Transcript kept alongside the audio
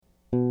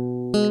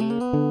Hello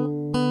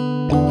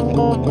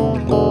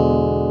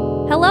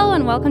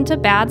and welcome to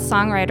Bad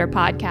Songwriter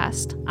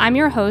Podcast. I'm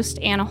your host,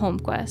 Anna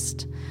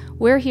Holmquist.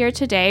 We're here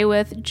today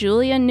with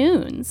Julia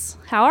Nunes.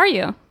 How are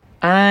you?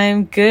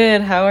 I'm good.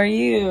 How are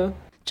you?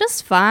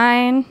 Just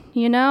fine.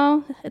 You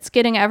know, it's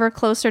getting ever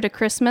closer to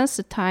Christmas,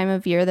 a time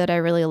of year that I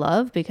really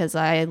love because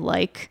I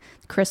like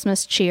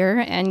Christmas cheer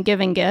and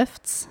giving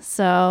gifts.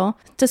 So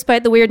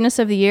despite the weirdness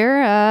of the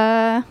year,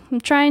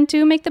 I'm trying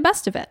to make the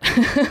best of it.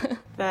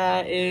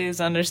 That is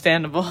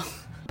understandable.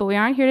 But we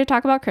aren't here to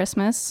talk about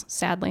Christmas,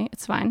 sadly.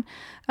 It's fine.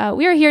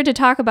 We are here to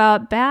talk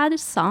about bad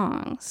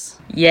songs.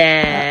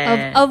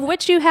 Yeah. Of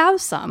which you have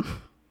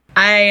some.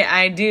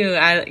 I do.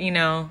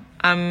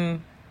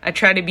 I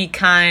try to be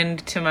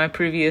kind to my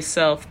previous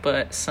self,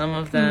 but some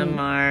of them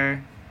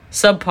are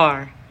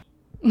subpar.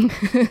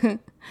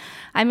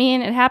 I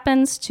mean, it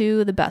happens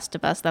to the best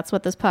of us. That's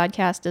what this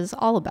podcast is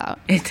all about.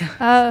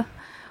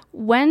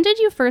 When did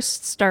you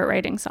first start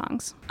writing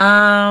songs?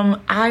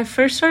 I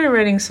first started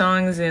writing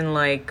songs in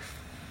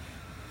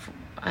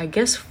I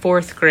guess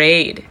fourth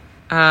grade.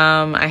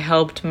 I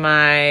helped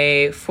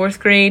my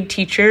fourth grade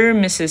teacher,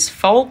 Mrs.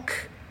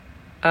 Falk,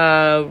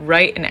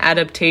 write an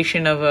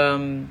adaptation of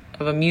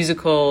a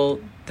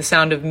musical, The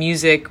Sound of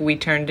Music. We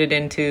turned it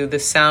into The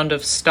Sound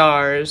of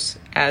Stars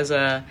as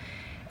a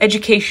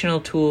educational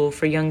tool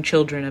for young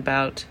children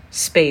about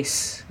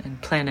space and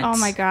planets. Oh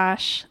my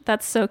gosh,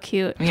 that's so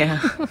cute.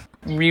 Yeah.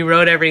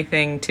 Rewrote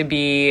everything to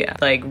be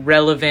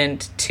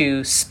relevant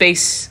to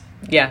space.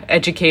 Yeah,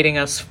 educating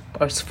us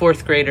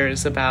fourth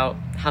graders about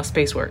how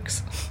space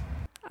works.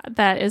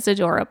 That is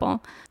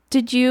adorable.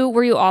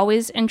 Were you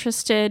always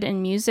interested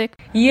in music?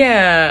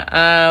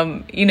 Yeah,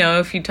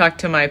 if you talk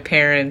to my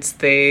parents,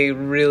 they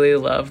really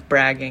love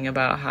bragging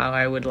about how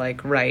I would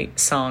write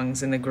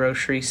songs in the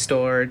grocery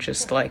store,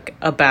 just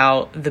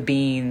about the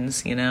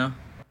beans,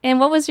 And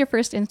what was your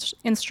first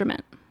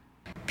instrument?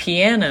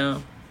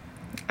 Piano.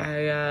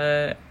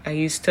 I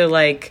used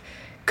to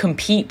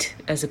compete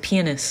as a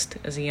pianist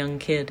as a young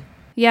kid.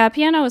 Yeah,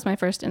 piano was my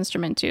first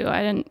instrument too.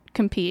 I didn't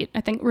compete.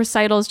 I think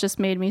recitals just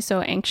made me so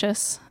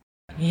anxious.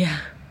 Yeah.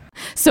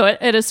 So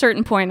at a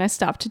certain point, I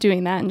stopped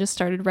doing that and just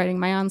started writing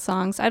my own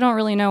songs. I don't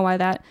really know why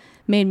that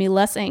made me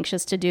less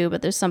anxious to do,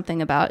 but there's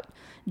something about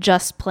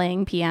just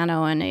playing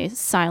piano in a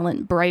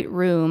silent, bright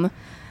room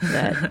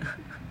that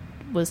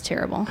was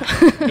terrible.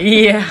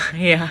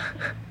 Yeah.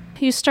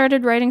 You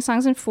started writing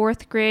songs in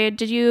fourth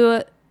grade.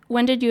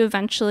 When did you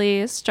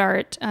eventually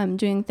start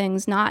doing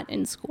things not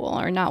in school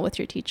or not with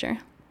your teacher?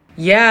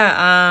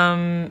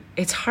 Yeah,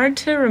 it's hard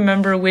to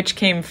remember which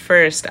came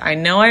first. I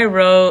know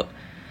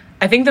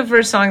I think the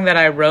first song that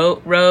I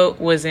wrote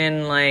was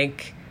in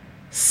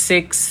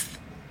sixth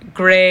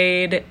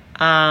grade.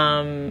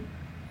 A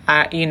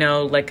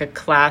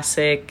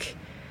classic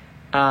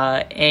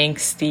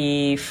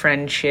angsty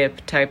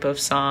friendship type of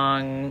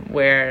song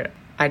where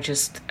I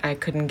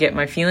couldn't get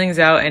my feelings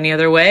out any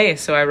other way,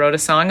 so I wrote a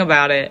song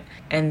about it.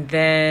 And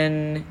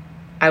then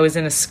I was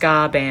in a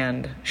ska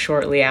band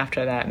shortly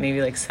after that,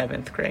 maybe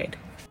seventh grade.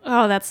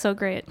 Oh, that's so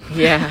great.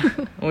 Yeah,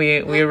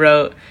 we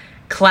wrote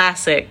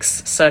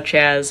classics such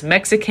as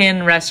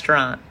Mexican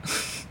Restaurant.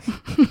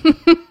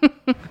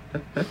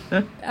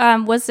 How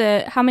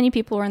many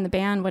people were in the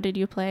band? What did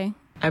you play?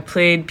 I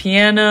played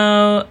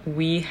piano.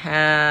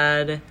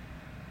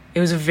 It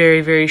was a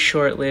very, very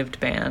short-lived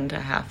band, I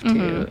have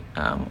to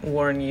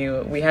warn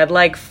you. We had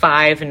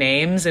 5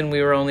 names and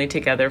we were only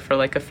together for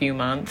a few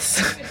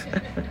months.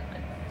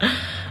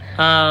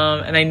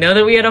 And I know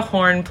that we had a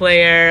horn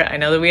player. I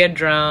know that we had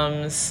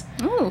drums.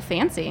 Oh,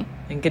 fancy.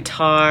 And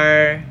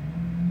guitar.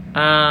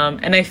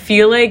 And I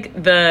feel like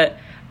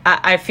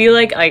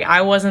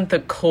I wasn't the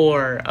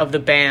core of the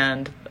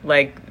band.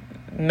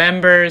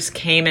 Members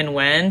came and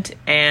went,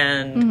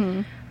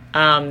 and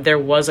there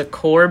was a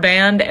core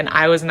band, and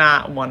I was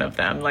not one of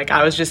them.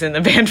 I was just in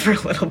the band for a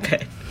little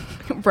bit.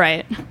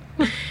 Right.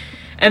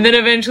 And then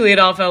eventually it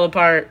all fell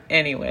apart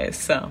anyways,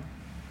 so.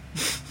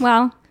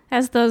 Well,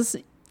 as those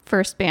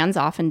first bands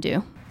often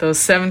do. Those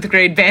 7th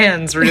grade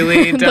bands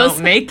really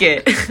don't make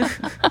it.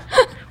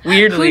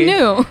 Weirdly. Who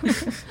knew?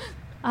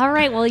 All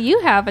right, well, you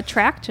have a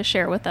track to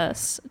share with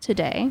us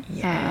today.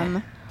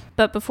 Yeah.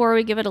 But before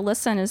we give it a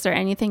listen, is there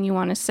anything you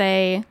want to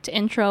say to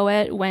intro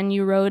it, when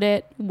you wrote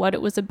it, what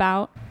it was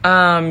about?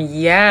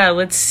 Yeah,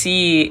 let's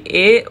see.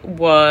 It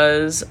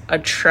was a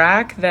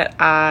track that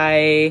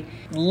I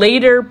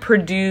later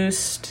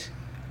produced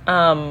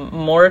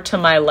more to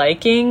my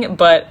liking,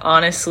 but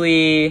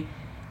honestly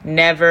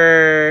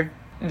never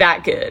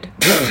that good.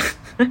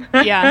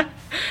 Yeah.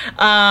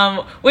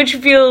 Which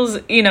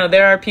feels,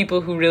 there are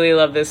people who really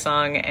love this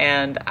song,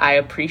 and I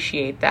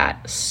appreciate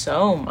that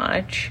so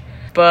much.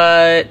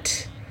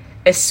 But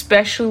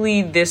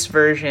especially this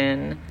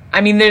version,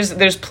 I mean,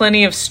 there's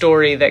plenty of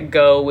story that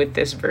go with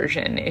this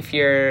version.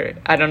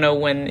 I don't know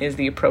when is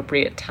the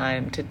appropriate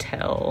time to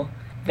tell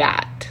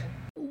that.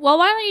 Well,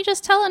 why don't you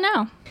just tell it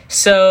now?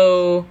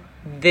 So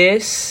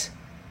this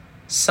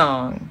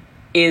song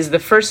is the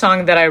first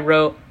song that I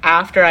wrote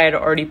after I had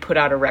already put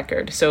out a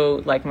record.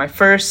 So my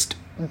first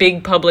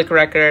big public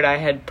record. I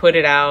had put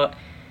it out.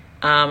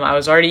 I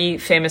was already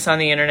famous on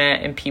the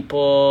internet, and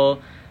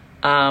people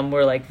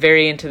were like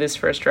very into this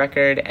first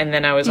record. And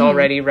then I was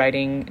already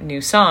writing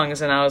new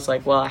songs, and I was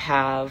like, well, I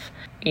have,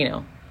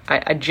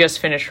 I just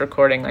finished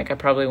recording. Like, I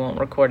probably won't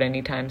record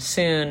anytime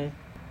soon.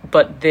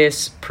 But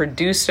this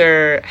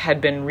producer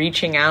had been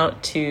reaching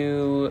out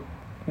to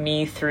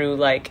me through,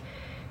 like,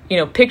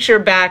 picture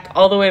back,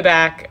 all the way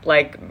back.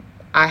 Like,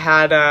 I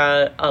had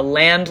a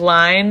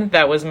landline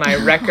that was my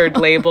record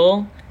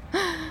label,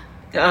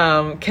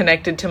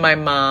 connected to my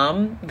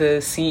mom, the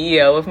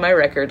CEO of my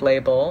record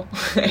label.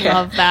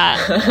 Love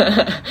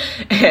that.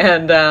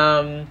 And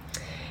I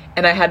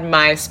had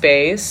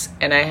MySpace,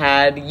 and I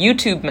had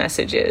YouTube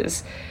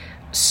messages.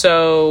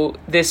 So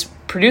this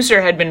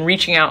producer had been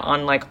reaching out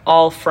on, like,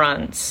 all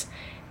fronts,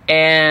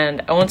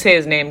 and I won't say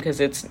his name because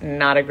it's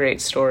not a great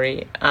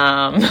story,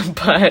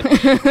 but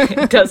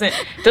it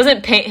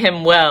doesn't paint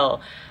him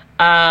well.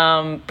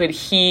 But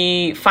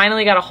he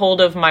finally got a hold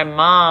of my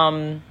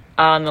mom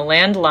on the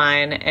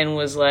landline and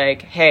was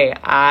like, hey,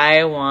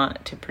 I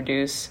want to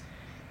produce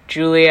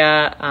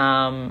Julia.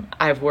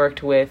 I've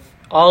worked with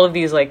all of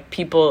these, like,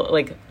 people,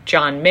 like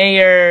John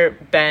Mayer,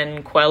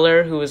 Ben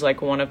Queller, who was,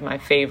 like, one of my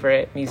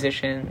favorite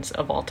musicians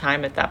of all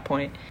time at that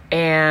point.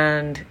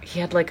 And he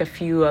had, like, a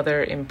few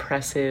other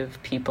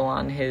impressive people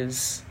on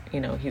his,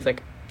 he's,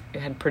 like,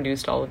 had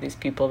produced all of these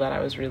people that I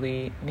was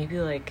really,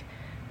 maybe, like,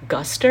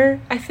 Guster,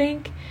 I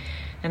think.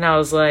 And I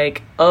was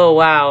like, oh,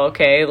 wow,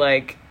 okay,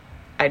 like,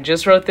 I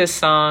just wrote this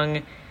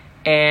song,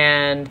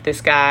 and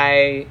this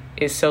guy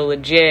is so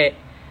legit,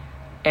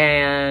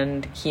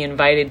 and he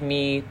invited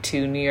me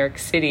to New York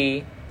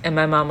City. And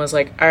my mom was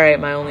like, all right,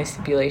 my only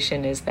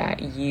stipulation is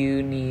that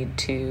you need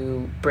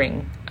to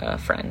bring a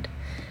friend.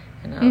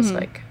 And I was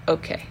like,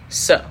 okay.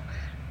 So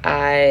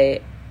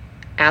I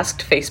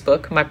asked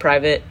Facebook, my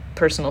private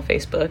personal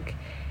Facebook,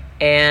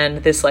 and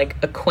this, like,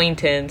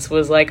 acquaintance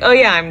was like, oh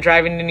yeah, I'm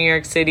driving to New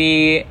York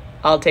City.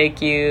 I'll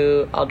take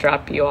you. I'll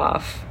drop you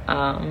off.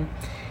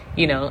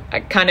 I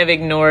kind of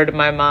ignored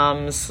my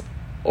mom's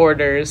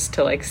orders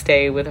to, like,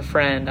 stay with a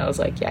friend. I was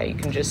like, yeah, you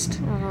can just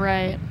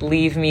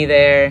leave me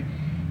there.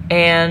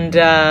 And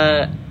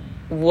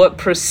what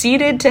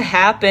proceeded to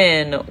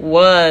happen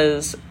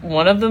was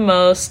one of the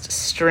most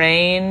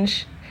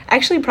strange,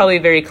 actually probably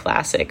very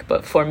classic,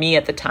 but for me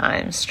at the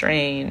time,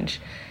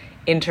 strange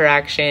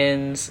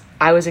interactions.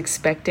 I was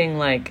expecting,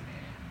 like,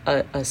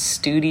 a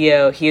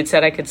studio. He had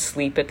said I could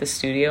sleep at the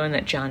studio, and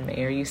that John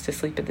Mayer used to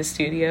sleep at the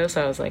studio.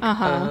 So I was like,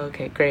 oh,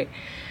 okay, great.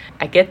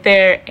 I get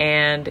there,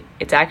 and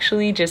it's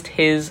actually just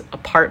his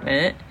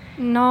apartment.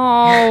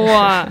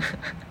 No.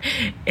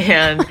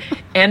 and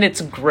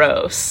it's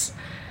gross.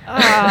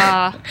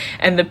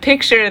 And the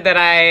picture that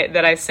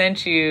I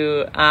sent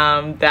you,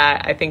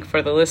 that I think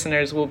for the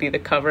listeners will be the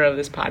cover of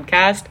this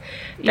podcast,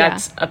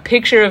 that's a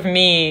picture of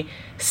me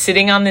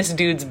sitting on this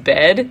dude's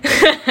bed.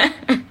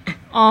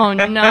 Oh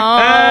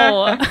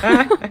no.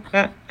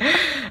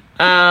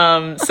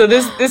 So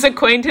this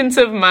acquaintance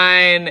of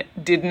mine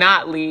did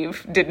not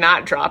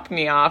drop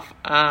me off.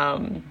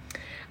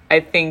 I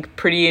think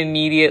pretty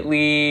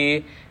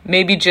immediately,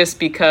 maybe just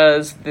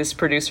because this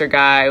producer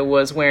guy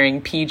was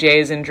wearing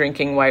PJs and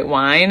drinking white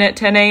wine at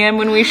 10 a.m.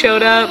 when we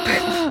showed up.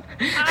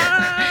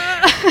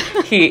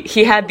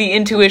 He had the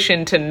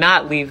intuition to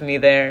not leave me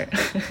there.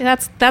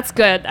 That's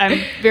good.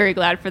 I'm very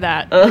glad for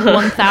that.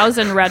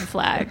 1,000 red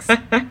flags.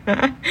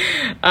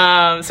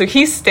 So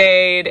he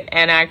stayed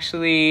and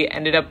actually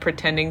ended up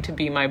pretending to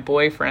be my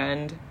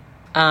boyfriend,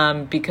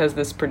 because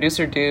this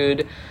producer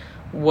dude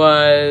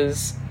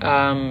was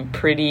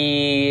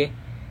pretty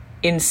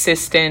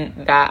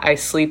insistent that I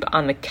sleep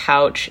on the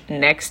couch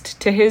next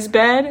to his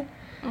bed.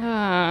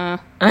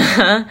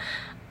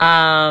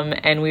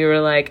 And we were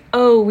like,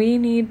 oh, we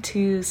need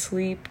to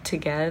sleep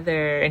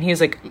together. And he was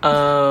like,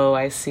 oh,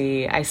 I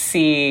see.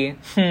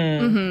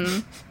 Wow.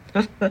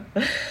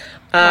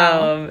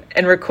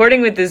 And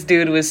recording with this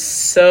dude was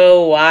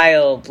so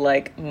wild.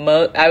 Like,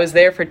 I was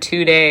there for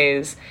 2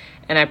 days,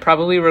 and I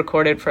probably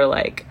recorded for,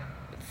 like,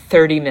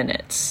 30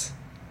 minutes.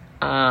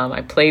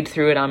 I played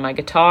through it on my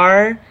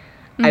guitar.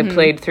 I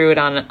played through it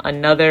on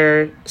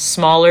another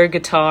smaller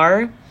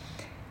guitar.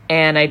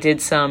 And I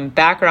did some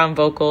background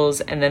vocals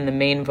and then the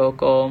main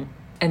vocal.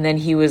 And then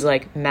he was,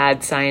 like,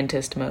 mad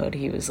scientist mode.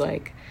 He was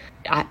like,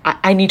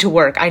 I need to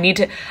work. I need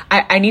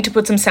to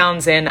put some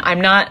sounds in.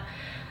 I'm not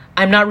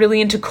really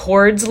into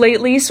chords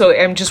lately, so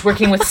I'm just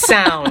working with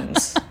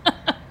sounds.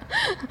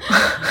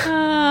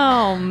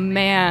 Oh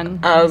man.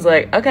 I was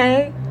like,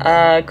 okay,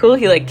 cool.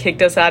 He, like,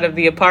 kicked us out of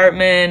the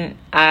apartment.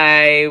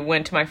 I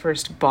went to my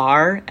first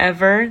bar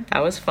ever. That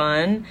was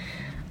fun.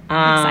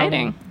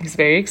 Exciting. It was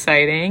very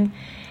exciting.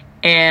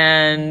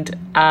 And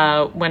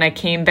when I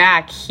came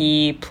back,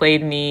 he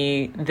played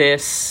me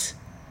this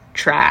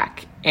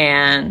track.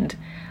 And,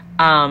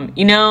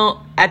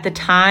 at the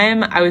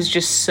time, I was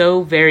just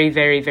so very,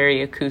 very,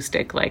 very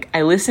acoustic. Like,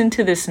 I listen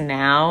to this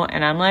now,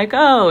 and I'm like,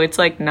 oh, it's,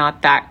 like,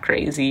 not that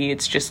crazy.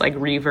 It's just, like,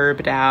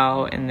 reverbed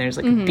out, and there's,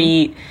 like, a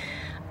beat.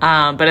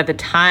 But at the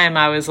time,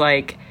 I was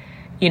like,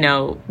 you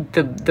know,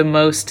 the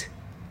most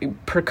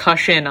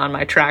percussion on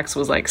my tracks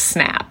was like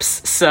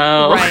snaps.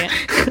 So Right.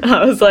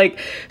 I was like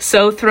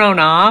so thrown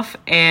off.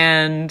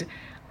 And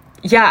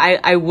yeah,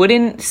 I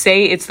wouldn't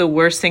say it's the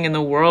worst thing in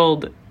the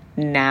world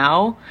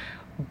now,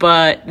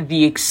 but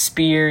the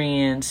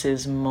experience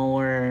is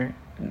more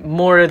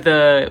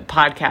the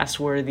podcast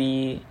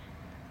worthy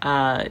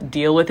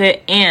deal with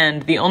it.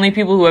 And the only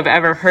people who have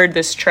ever heard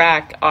this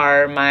track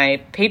are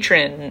my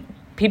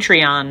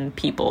Patreon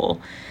people.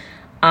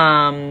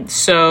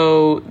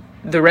 So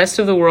the rest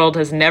of the world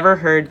has never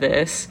heard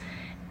this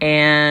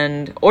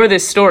or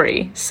this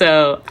story.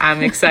 So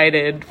I'm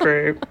excited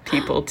for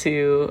people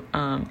to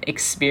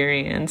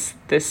experience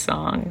this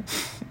song.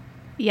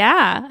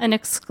 Yeah, an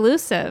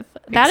exclusive.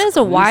 That is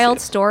a wild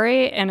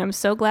story, and I'm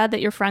so glad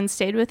that your friend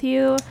stayed with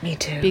you. Me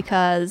too.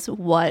 Because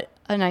what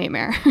a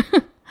nightmare.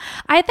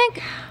 I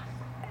think,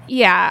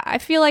 yeah, I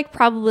feel like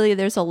probably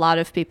there's a lot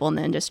of people in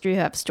the industry who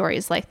have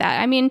stories like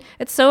that. I mean,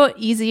 it's so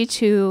easy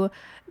to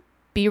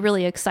be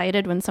really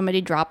excited when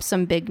somebody drops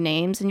some big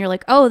names and you're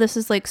like, oh, this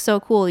is like so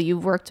cool.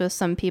 You've worked with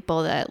some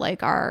people that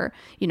like are,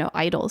 you know,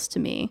 idols to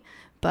me.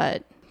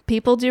 But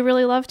people do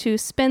really love to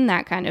spin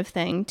that kind of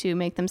thing to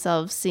make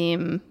themselves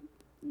seem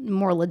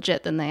more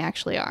legit than they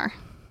actually are.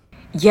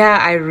 Yeah,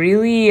 I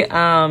really,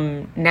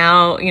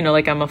 now, you know,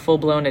 like I'm a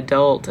full-blown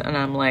adult and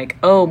I'm like,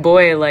 oh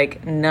boy,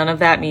 like none of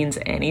that means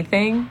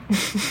anything.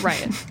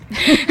 Right.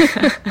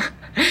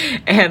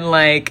 And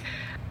like,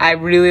 I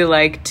really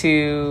like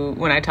to,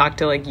 when I talk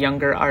to like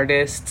younger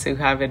artists who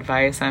have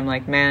advice, I'm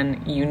like,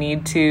 man, you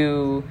need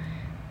to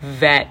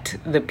vet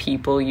the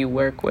people you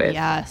work with.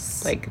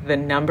 Yes. Like the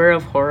number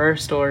of horror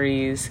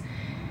stories,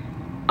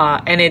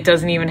 and it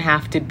doesn't even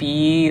have to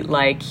be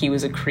like he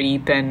was a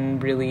creep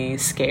and really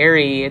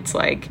scary. It's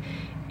like,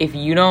 if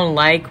you don't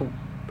like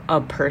a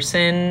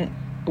person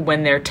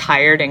when they're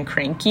tired and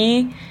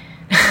cranky,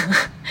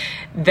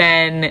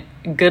 then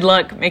good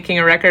luck making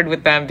a record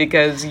with them,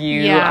 because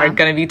you are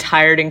going to be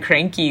tired and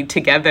cranky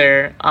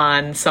together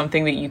on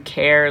something that you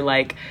care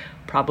like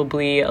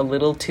probably a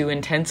little too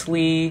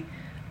intensely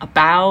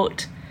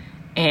about.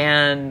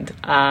 And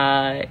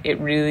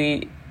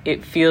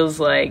it feels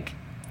like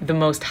the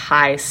most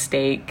high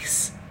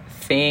stakes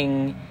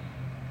thing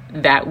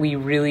that we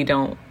really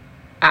don't,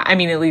 I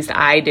mean, at least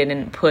I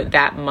didn't put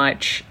that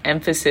much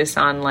emphasis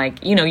on,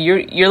 like, you know,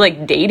 you're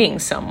like dating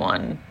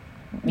someone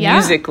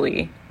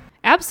musically.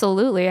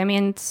 Absolutely. I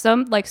mean, so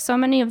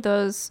many of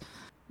those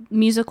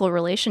musical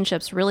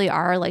relationships really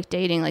are like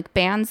dating. Like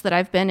bands that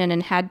I've been in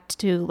and had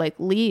to like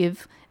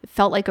leave, it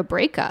felt like a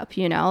breakup,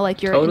 you know,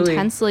 like you're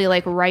intensely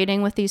like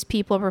writing with these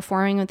people,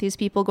 performing with these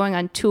people, going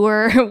on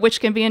tour, which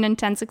can be an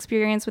intense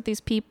experience with these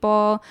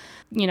people,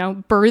 you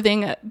know,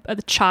 birthing a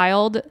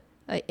child,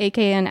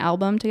 aka an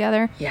album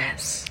together.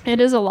 Yes. It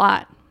is a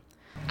lot.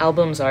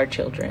 Albums are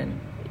children.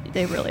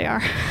 They really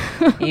are.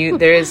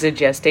 There is a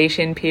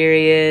gestation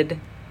period,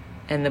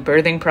 and the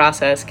birthing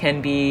process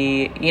can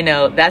be, you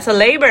know, that's a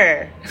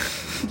labor.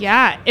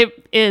 Yeah,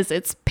 it is.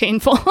 It's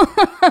painful.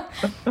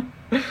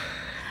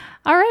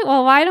 All right,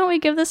 well, why don't we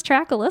give this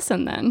track a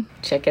listen then?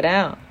 Check it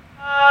out.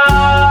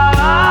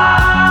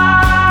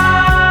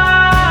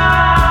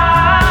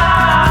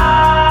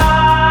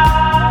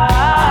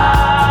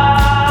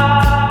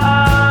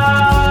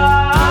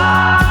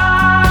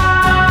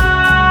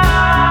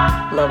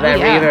 Love that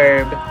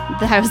reverb.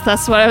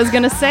 That's what I was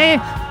going to say.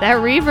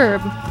 That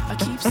reverb.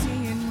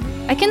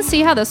 I can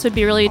see how this would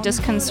be really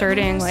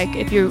disconcerting, like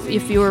if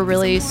you were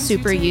really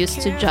super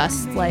used to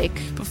just like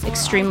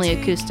extremely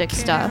acoustic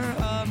stuff.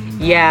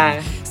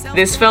 Yeah,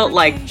 this felt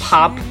like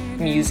pop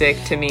music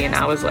to me, and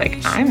I was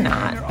like, I'm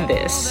not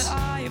this.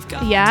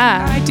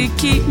 Yeah. To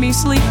keep me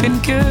sleeping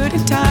good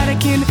and tight, I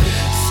can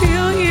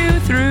feel you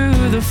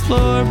through the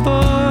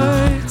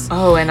floorboards.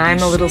 Oh, and I'm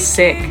a little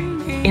sick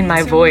in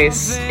my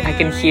voice. I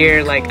can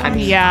hear like I'm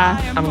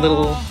a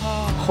little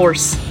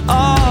hoarse.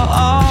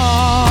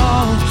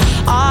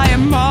 I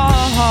am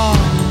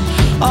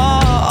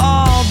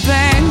all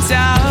bent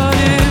out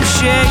of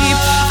shape.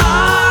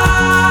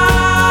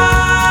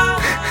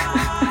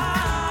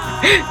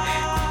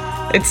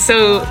 It's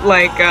so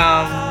like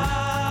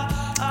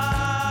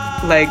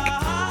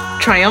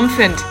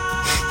triumphant.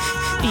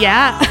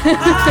 Yeah.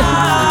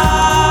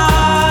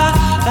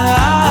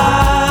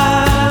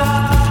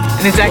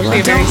 And it's actually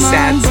a very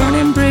sad song.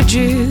 Burning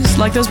bridges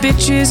like those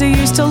bitches I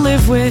used to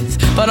live with,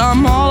 but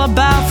I'm all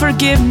about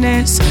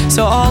forgiveness,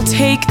 so I'll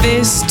take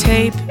this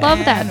tape.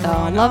 Love that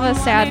though. Love a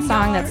sad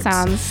song that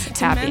sounds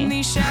happy.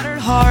 These shattered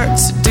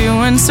hearts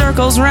doing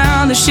circles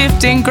round the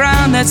shifting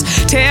ground that's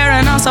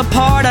tearing us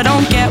apart. I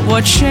don't get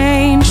what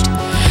changed,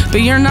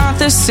 but you're not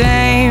the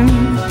same.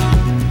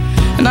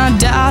 And I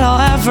doubt I'll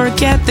ever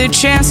get the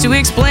chance to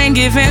explain,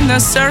 given the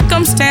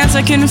circumstance.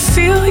 I can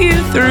feel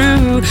you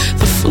through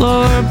the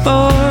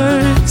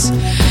floorboards.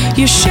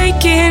 You're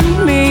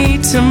shaking me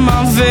to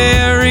my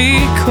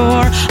very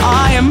core.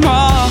 I am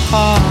all.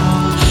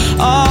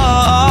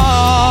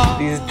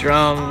 These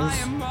drums.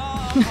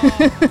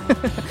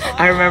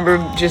 I remember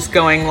just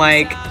going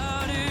like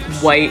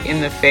white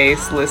in the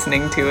face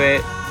listening to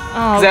it.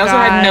 Because I also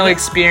had no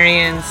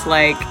experience,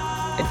 like,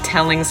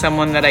 telling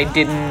someone that I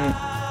didn't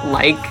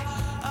like,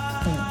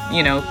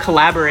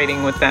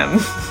 collaborating with them.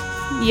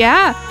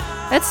 Yeah,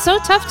 that's so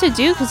tough to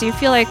do because you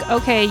feel like,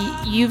 okay,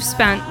 you've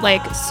spent,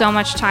 like, so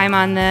much time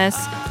on this.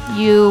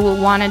 You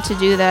wanted to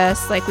do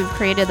this. Like, we've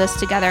created this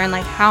together. And,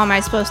 like, how am I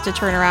supposed to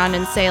turn around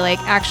and say, like,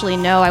 actually,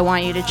 no, I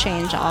want you to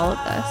change all of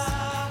this?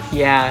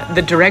 Yeah,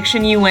 the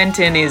direction you went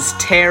in is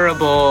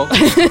terrible.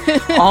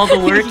 All the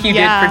work you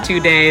did for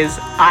 2 days,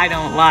 I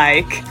don't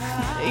like.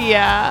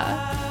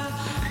 Yeah.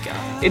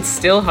 It's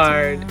still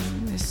hard.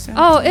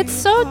 Oh, it's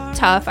so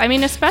tough. I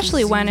mean,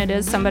 especially when it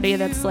is somebody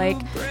that's like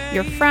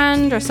your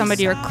friend or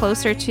somebody you're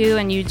closer to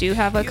and you do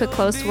have like a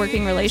close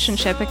working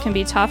relationship. It can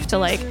be tough to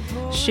like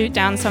shoot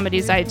down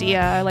somebody's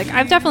idea. Like,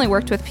 I've definitely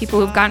worked with people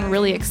who've gotten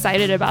really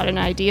excited about an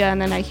idea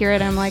and then I hear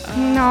it and I'm like,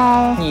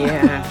 no.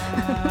 Yeah.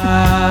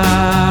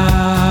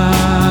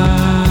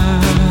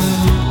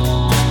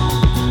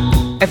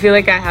 I feel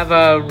like I have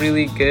a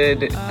really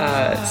good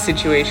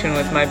situation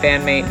with my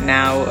bandmate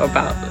now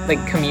about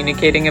like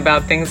communicating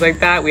about things like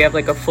that. We have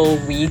like a full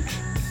week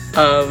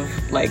of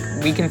like,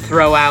 we can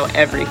throw out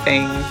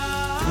everything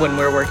when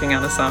we're working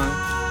on a song.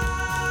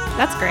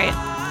 That's great.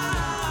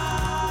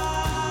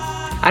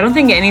 I don't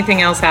think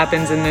anything else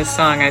happens in this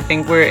song. I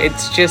think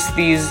it's just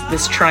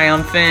this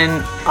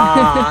triumphant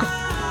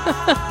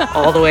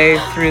all the way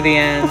through the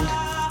end.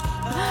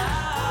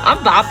 I'm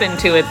bopping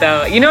to it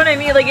though. You know what I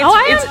mean? Like,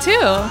 I am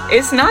too.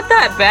 It's not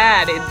that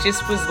bad. It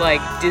just was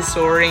like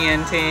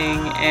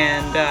disorienting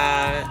and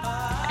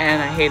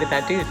I hated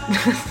that dude.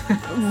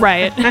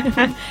 Right.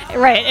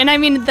 Right. And I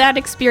mean, that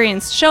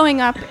experience showing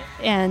up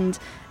and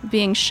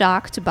being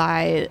shocked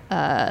by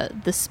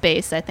the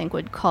space, I think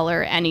would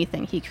color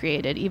anything he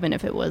created, even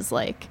if it was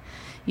like,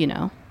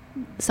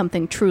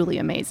 something truly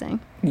amazing.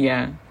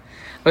 Yeah.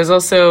 I was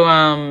also,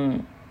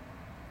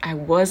 I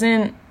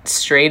wasn't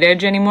straight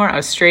edge anymore. I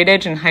was straight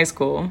edge in high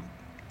school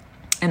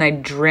and I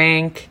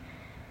drank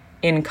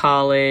in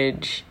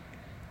college.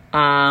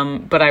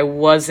 But I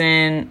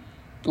wasn't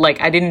like,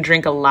 I didn't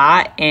drink a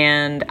lot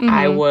and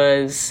I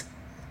was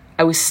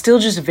still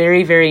just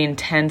very, very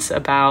intense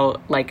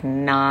about like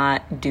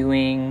not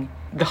doing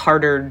the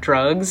harder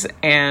drugs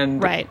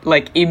and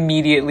like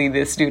immediately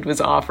this dude was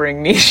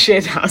offering me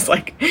shit. I was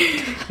like,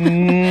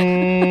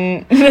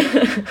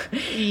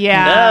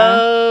 yeah,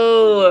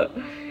 no.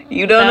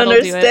 You don't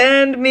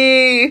understand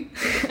me.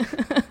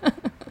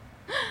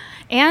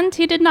 And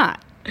he did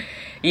not.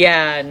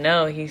 Yeah,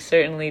 no, he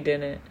certainly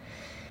didn't.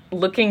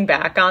 Looking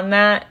back on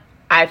that,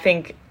 I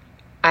think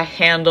I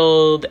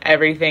handled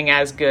everything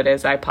as good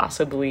as I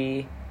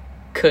possibly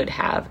could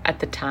have at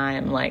the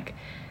time. Like,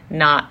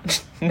 not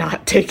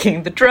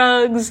taking the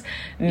drugs,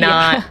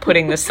 not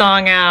putting the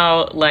song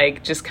out,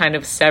 like, just kind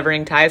of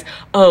severing ties.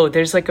 Oh,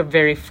 there's, like, a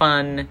very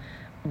fun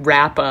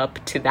wrap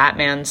up to that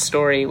man's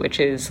story, which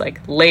is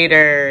like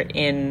later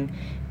in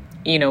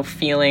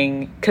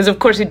feeling, because of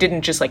course it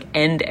didn't just like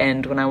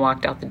end when I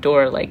walked out the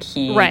door. Like,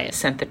 he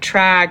sent the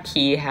track,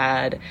 he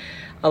had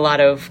a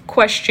lot of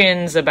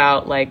questions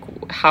about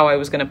like how I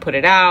was going to put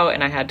it out,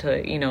 and I had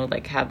to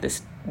like have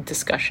this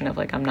discussion of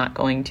like, I'm not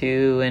going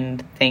to,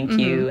 and thank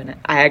you. And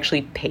I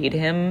actually paid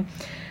him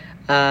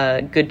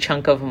a good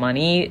chunk of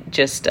money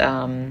just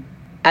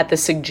at the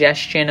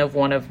suggestion of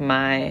one of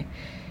my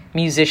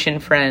musician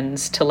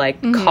friends to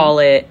like call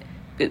it,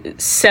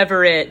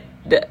 sever it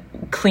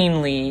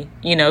cleanly,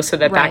 so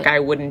that that guy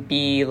wouldn't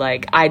be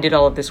like, I did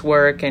all of this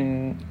work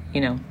and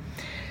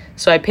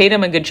so I paid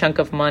him a good chunk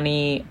of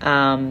money,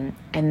 and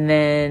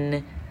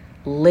then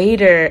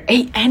later,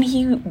 and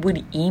he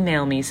would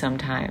email me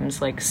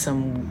sometimes like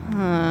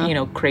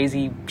some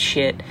crazy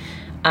shit,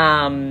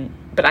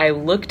 but I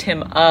looked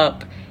him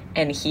up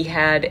and he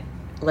had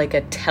like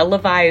a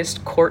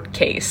televised court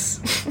case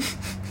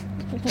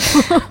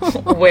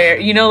where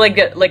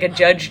like a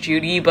Judge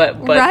Judy, but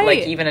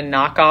like even a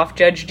knockoff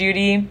Judge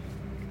Judy,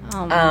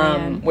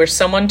 where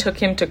someone took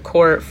him to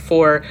court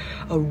for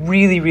a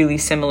really, really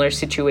similar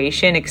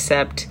situation,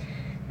 except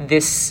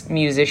this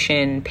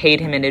musician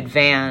paid him in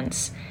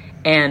advance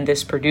and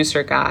this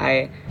producer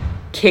guy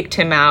kicked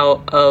him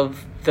out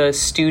of the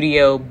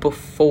studio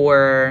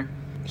before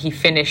he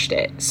finished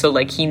it. So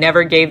like, he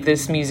never gave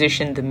this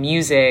musician the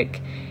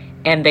music,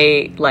 and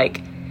they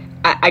like,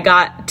 I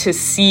got to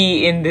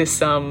see in this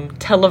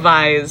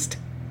televised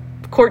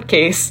court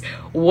case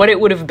what it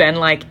would have been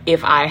like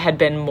if I had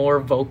been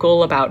more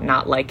vocal about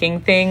not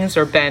liking things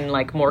or been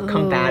like more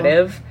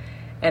combative.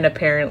 And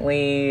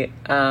apparently,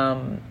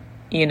 I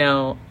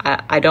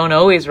don't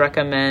always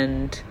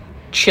recommend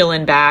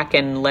chilling back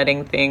and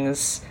letting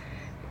things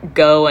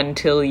go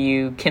until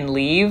you can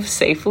leave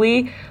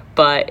safely.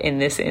 But in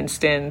this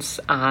instance,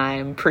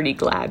 I'm pretty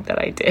glad that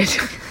I did.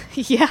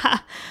 Yeah.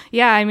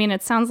 I mean,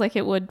 it sounds like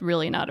it would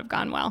really not have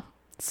gone well.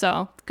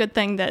 So good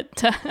thing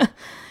that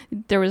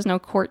there was no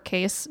court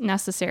case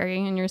necessary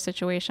in your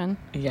situation.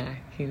 Yeah,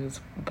 he was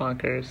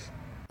bonkers.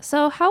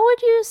 So how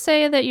would you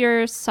say that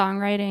your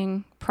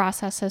songwriting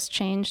process has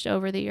changed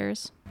over the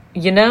years?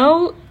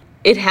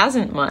 It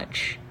hasn't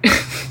much.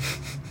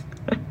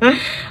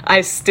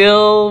 I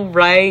still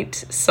write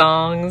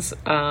songs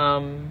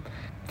from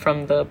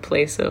the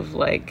place of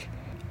like,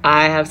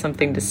 I have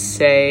something to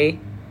say,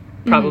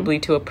 probably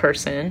to a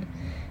person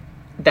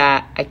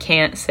that I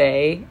can't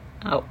say,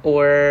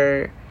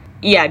 or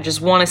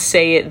just want to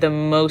say it the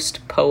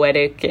most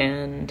poetic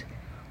and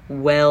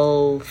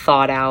well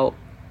thought out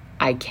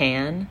I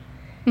can.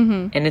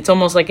 And it's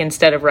almost like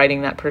instead of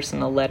writing that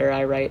person a letter,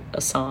 I write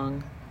a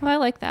song. Well, I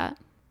like that.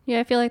 Yeah,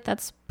 I feel like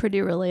that's pretty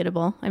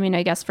relatable. I mean,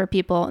 I guess for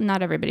people,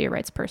 not everybody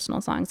writes personal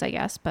songs, I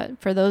guess, but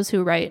for those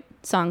who write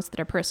songs that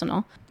are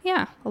personal,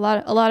 yeah, a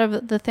lot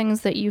of the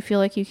things that you feel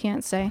like you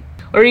can't say.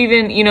 Or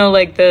even, you know,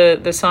 like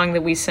the song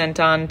that we sent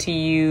on to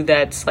you,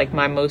 that's like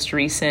my most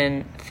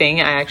recent thing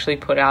I actually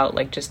put out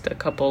like just a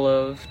couple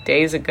of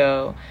days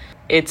ago.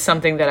 It's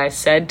something that I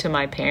said to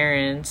my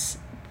parents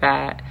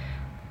that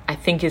I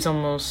think is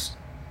almost,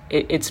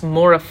 it's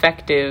more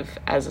effective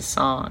as a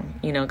song.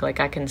 You know, like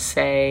I can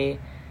say,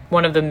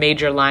 one of the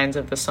major lines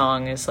of the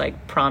song is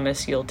like,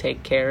 promise you'll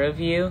take care of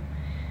you.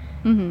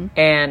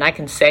 And I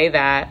can say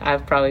that.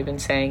 I've probably been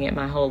saying it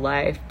my whole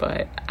life,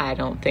 but I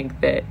don't think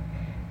that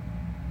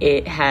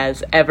it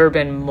has ever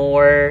been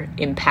more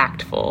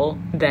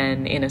impactful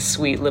than in a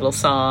sweet little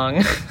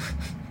song.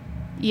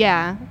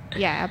 Yeah,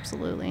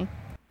 absolutely.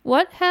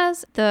 What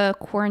has the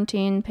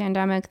quarantine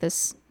pandemic,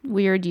 this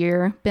weird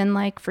year, been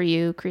like for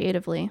you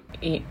creatively?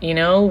 You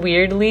know,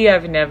 weirdly,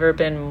 I've never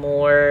been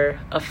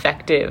more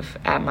effective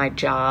at my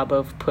job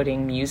of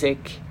putting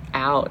music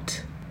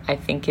out. I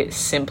think it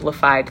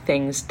simplified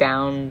things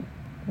down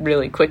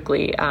really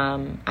quickly.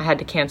 I had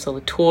to cancel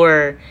the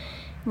tour.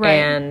 Right.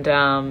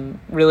 And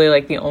really,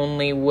 like, the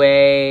only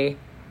way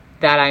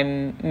that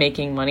I'm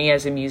making money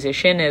as a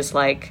musician is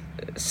like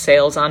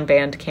sales on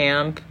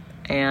Bandcamp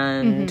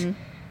and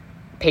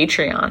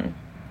Patreon.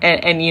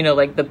 And you know,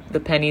 like the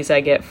pennies I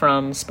get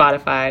from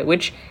Spotify,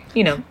 which,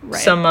 you know,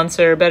 some months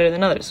are better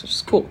than others, which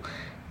is cool.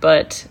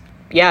 But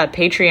yeah,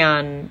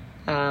 Patreon,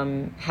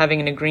 having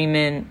an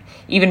agreement,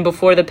 even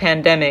before the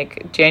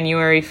pandemic,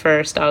 January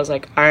 1st, I was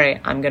like, all right,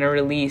 I'm going to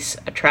release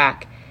a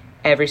track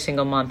every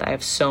single month. I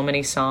have so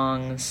many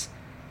songs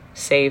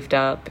saved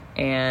up.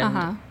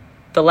 And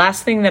the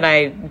last thing that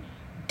I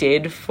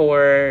did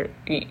for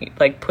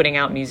like putting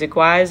out music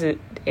wise,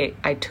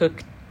 I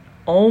took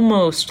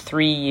almost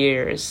 3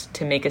 years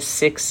to make a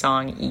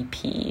 6-song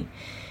EP.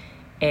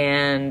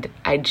 And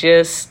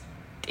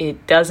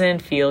it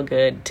doesn't feel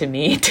good to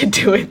me to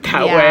do it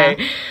that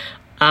way.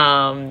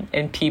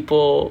 And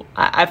people,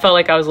 I felt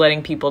like I was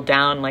letting people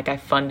down. Like I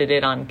funded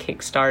it on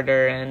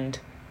Kickstarter and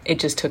it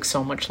just took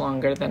so much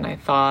longer than I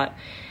thought.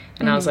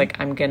 And I was like,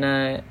 I'm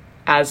gonna,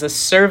 as a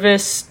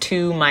service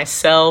to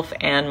myself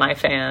and my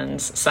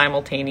fans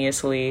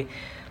simultaneously,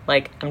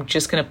 like I'm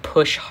just gonna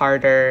push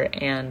harder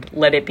and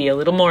let it be a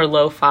little more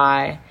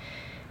lo-fi,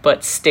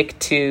 but stick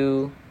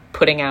to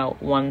putting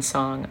out one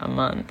song a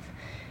month,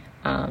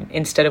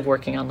 instead of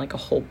working on like a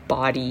whole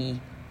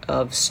body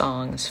of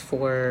songs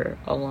for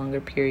a longer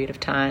period of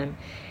time.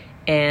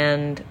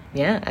 And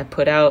yeah, I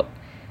put out,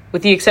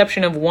 with the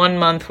exception of 1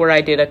 month where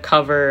I did a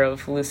cover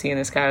of Lucy in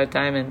the Sky with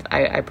Diamonds,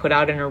 I put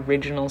out an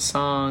original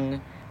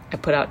song. I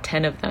put out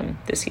 10 of them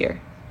this year.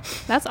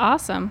 That's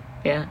awesome.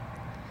 Yeah.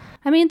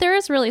 I mean, there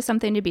is really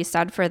something to be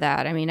said for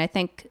that. I mean, I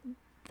think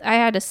I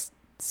had a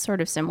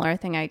sort of similar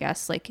thing, I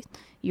guess, like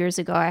years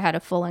ago. I had a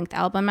full-length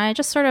album and I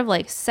just sort of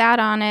like sat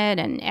on it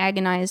and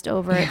agonized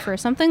over it for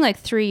something like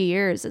 3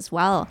 years as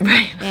well.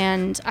 Right.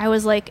 And I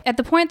was like, at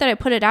the point that I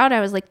put it out, I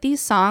was like, these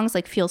songs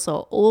like feel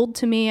so old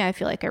to me. I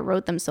feel like I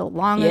wrote them so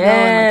long ago,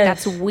 and like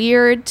that's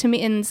weird to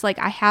me. And it's like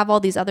I have all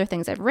these other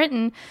things I've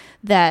written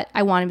that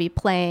I want to be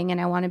playing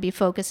and I want to be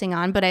focusing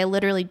on, but I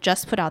literally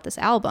just put out this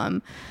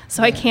album,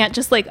 so I can't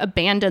just like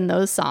abandon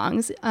those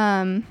songs.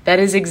 That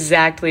is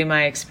exactly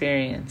my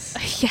experience.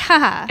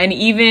 Yeah. And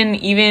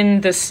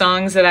even the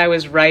songs that I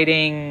was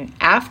writing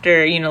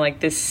after, you know, like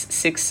this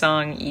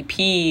 6-song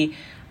EP,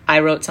 I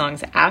wrote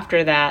songs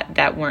after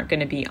that weren't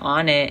going to be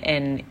on it,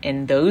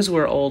 and those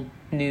were old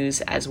news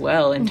as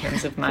well in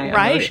terms of my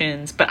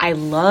emotions, but I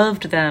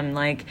loved them.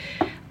 Like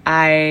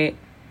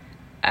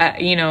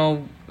you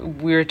know,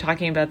 we were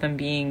talking about them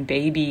being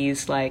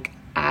babies. Like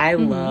I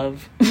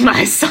love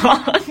my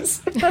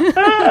songs.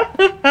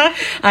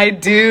 I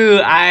do.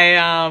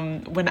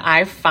 When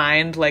I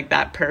find like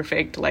that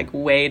perfect like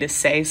way to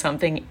say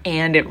something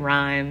and it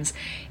rhymes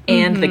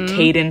and the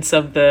cadence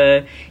of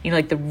the, you know,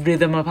 like the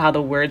rhythm of how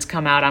the words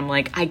come out, I'm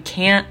like, I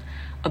can't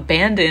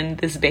abandon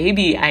this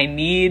baby. I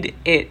need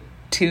it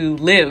to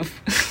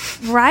live.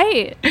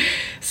 Right.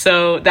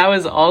 So that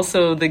was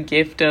also the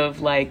gift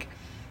of like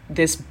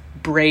this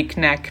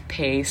breakneck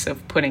pace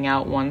of putting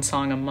out one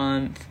song a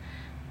month.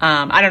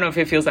 I don't know if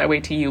it feels that way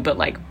to you, but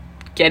like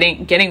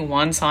getting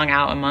one song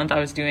out a month, I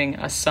was doing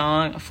a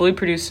fully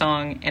produced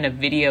song and a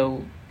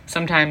video.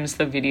 Sometimes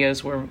the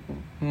videos were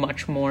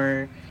much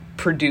more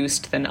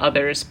produced than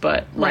others,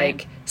 but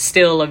like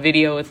still a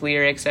video with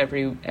lyrics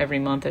every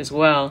month as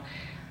well.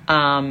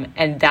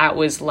 And that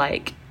was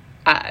like,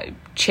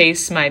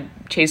 Chase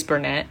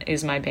Burnett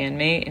is my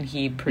bandmate, and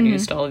he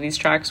produced all of these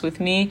tracks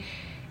with me.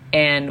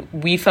 and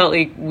we felt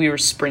like we were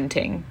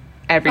sprinting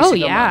every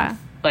single month.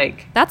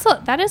 Like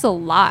that is a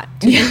lot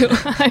to do.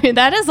 I mean,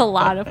 that is a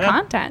lot of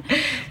content.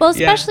 Well,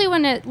 especially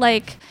when it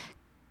like,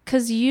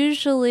 because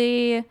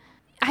usually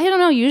I don't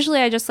know, usually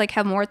I just like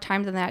have more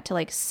time than that to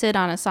like sit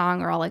on a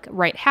song, or I'll like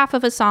write half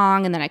of a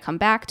song and then I come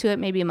back to it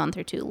maybe a month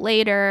or two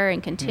later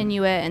and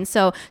continue it. And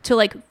so to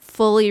like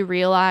fully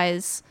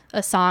realize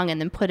a song and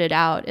then put it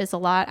out is a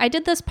lot. I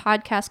did this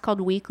podcast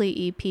called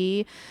Weekly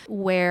EP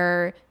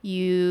where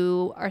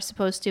you are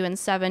supposed to in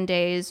 7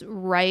 days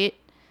write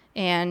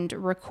and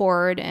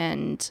record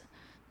and,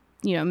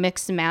 you know,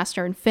 mix and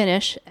master and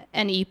finish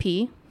an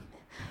EP.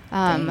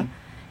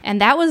 And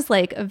that was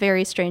like a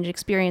very strange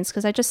experience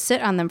because I just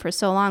sit on them for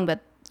so long. But,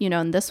 you know,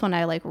 in this one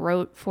I like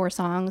wrote 4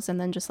 songs and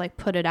then just like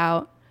put it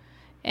out.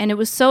 And it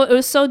was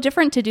so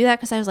different to do that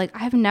because I was like,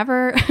 I've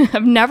never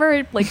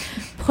like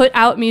put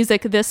out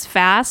music this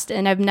fast,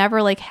 and I've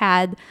never like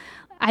I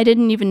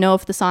didn't even know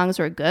if the songs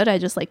were good. I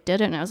just like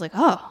did it and I was like,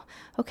 oh,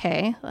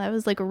 okay. That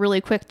was like a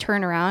really quick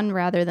turnaround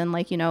rather than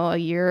like, you know, a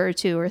year or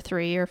 2 or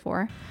 3 or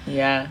 4.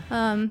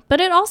 Yeah. But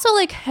it also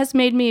like has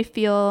made me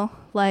feel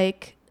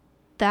like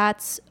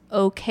that's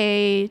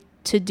okay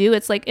to do.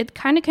 It's like it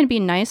kind of can be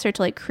nicer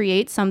to like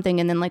create something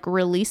and then like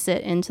release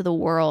it into the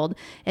world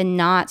and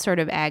not sort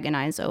of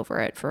agonize over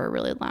it for a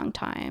really long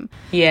time.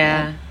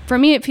 Yeah. For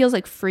me, it feels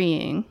like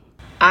freeing.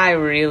 I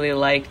really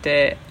liked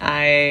it.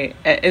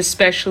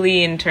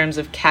 Especially in terms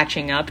of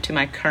catching up to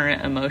my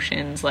current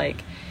emotions.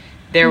 Like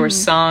there were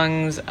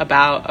songs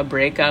about a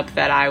breakup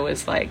that I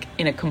was like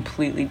in a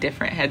completely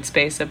different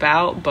headspace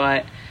about,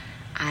 but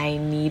I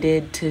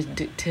needed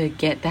to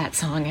get that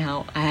song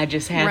out. I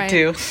just had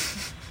to.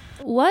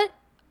 What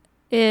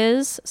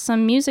is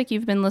some music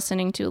you've been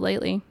listening to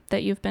lately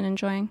that you've been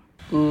enjoying?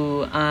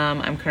 Ooh,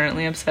 I'm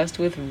currently obsessed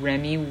with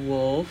Remi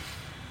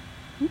Wolf.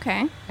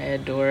 Okay. I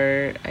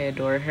adore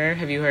her.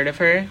 Have you heard of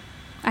her?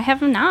 I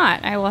have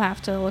not. I will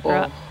have to look her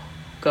up.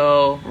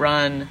 Go,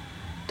 run,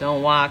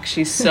 don't walk.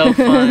 She's so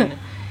fun.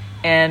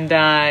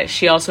 And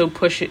she also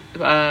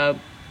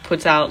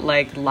puts out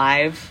like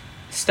live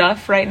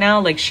stuff right now.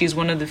 Like she's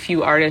one of the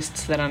few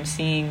artists that I'm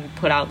seeing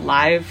put out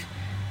live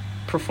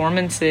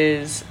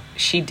performances.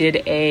 She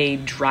did a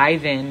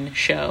drive-in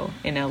show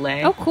in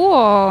LA. Oh,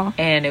 cool.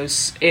 And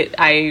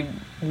I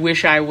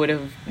wish I would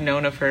have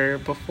known of her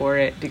before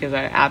it, because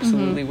I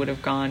absolutely would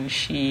have gone.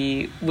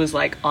 She was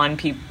like on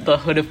the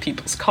hood of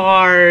people's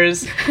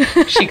cars.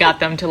 She got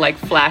them to like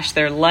flash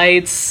their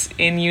lights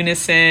in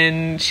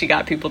unison. She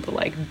got people to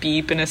like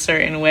beep in a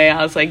certain way.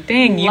 I was like,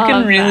 dang, you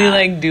can really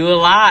like do a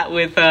lot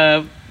with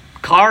a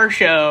car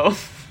show.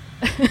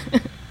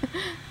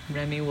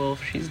 Remi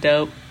Wolf, she's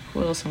dope.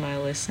 Who else am I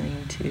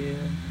listening to?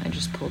 I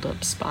just pulled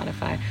up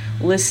Spotify.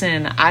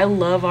 Listen, I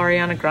love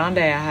Ariana Grande,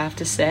 I have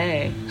to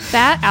say.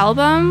 That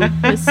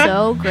album was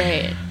so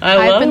great.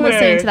 I've been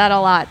listening to that a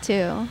lot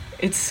too.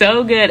 It's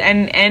so good.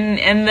 And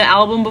the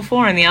album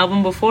before I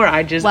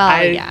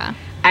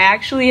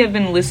actually have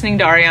been listening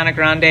to Ariana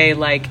Grande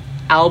like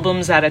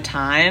albums at a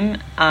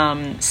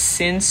time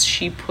since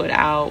she put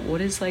out it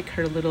was like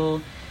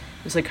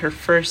her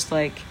first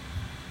like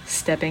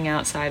stepping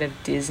outside of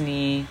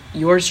Disney,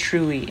 Yours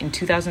Truly, in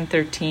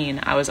 2013.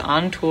 I was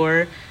on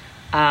tour.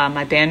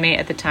 My bandmate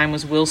at the time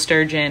was Will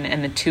Sturgeon,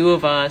 and the two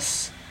of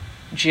us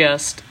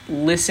just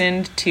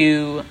listened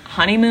to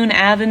Honeymoon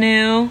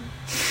Avenue,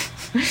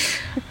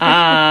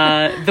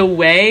 The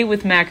Way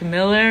with Mac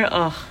Miller.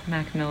 Oh,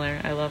 Mac Miller.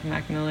 I love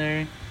Mac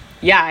Miller.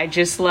 Yeah,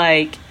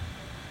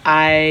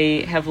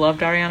 I have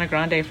loved Ariana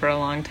Grande for a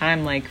long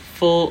time.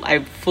 I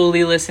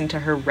fully listened to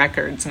her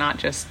records, not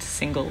just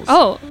singles.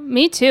 Oh,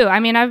 me too. I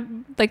mean, I've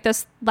like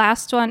this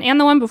last one and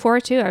the one before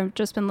too. I've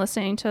just been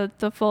listening to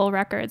the full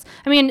records.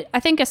 I mean, I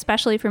think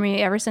especially for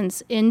me ever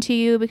since Into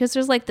You, because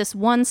there's like this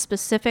one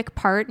specific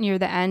part near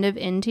the end of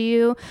Into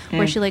You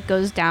where she like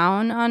goes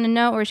down on a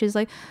note where she's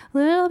like,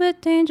 "Little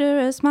bit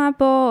dangerous, my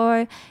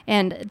boy,"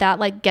 and that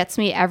like gets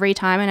me every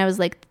time. And I was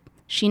like,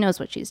 she knows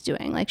what she's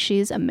doing. Like,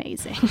 she's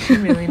amazing. She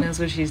really knows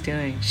what she's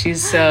doing.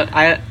 She's so...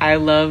 I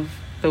love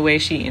the way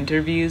she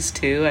interviews,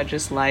 too. I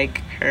just like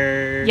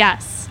her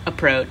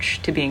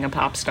approach to being a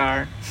pop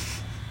star.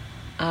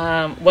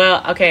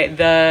 Well, okay,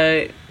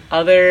 the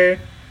other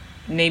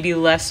maybe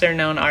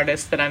lesser-known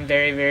artist that I'm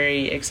very,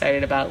 very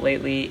excited about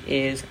lately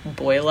is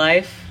Boy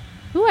Life.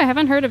 Ooh, I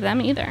haven't heard of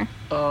them either.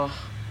 Oh,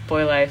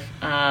 Boy Life.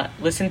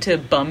 Listen to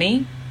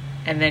Bummy,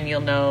 and then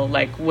you'll know,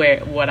 like,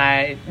 what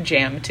I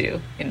jam to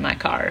in my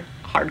car.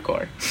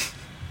 Hardcore.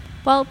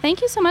 Well,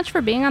 thank you so much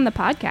for being on the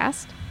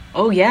podcast.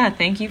 Oh yeah,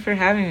 thank you for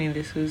having me.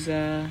 This was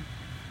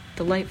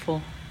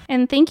delightful.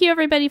 And thank you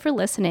everybody for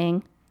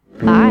listening.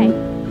 Bye.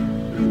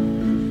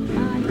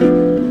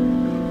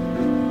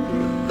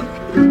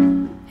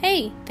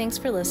 Hey, thanks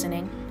for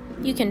listening.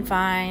 You can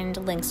find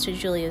links to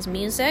Julia's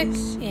music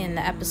in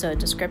the episode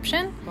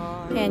description,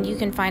 and you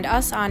can find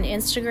us on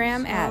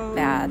Instagram at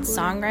Bad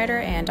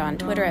Songwriter and on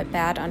Twitter at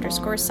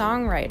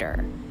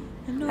Bad_Songwriter.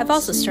 I've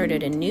also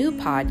started a new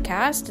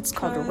podcast. It's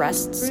called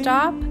Rest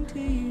Stop,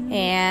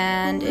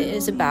 and it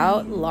is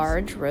about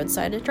large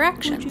roadside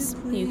attractions.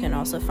 You can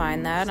also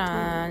find that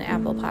on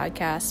Apple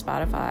Podcasts,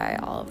 Spotify,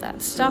 all of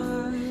that stuff.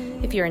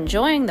 If you're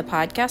enjoying the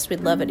podcast, we'd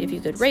love it if you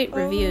could rate,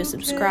 review,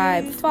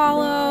 subscribe,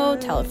 follow,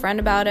 tell a friend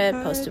about it,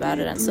 post about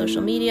it on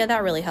social media.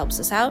 That really helps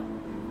us out.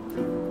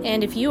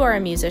 And if you are a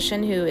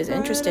musician who is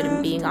interested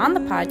in being on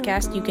the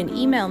podcast, you can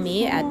email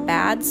me at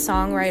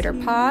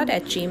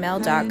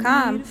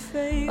badsongwriterpod@gmail.com.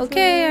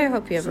 Okay, I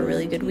hope you have a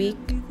really good week.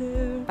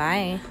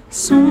 Bye.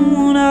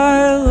 Someone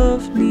I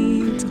love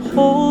needs a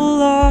whole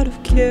lot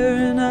of care,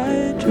 and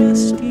I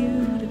trust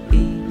you to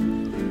be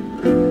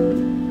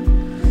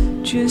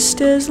just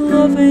as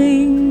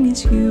loving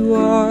as you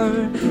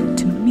are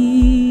to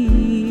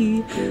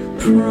me.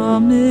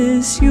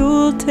 Promise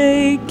you'll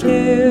take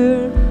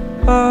care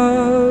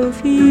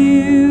of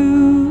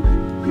you,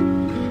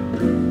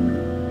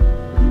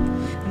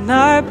 and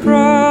I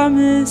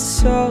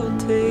promise I'll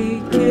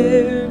take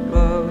care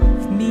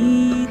of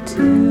me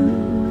too.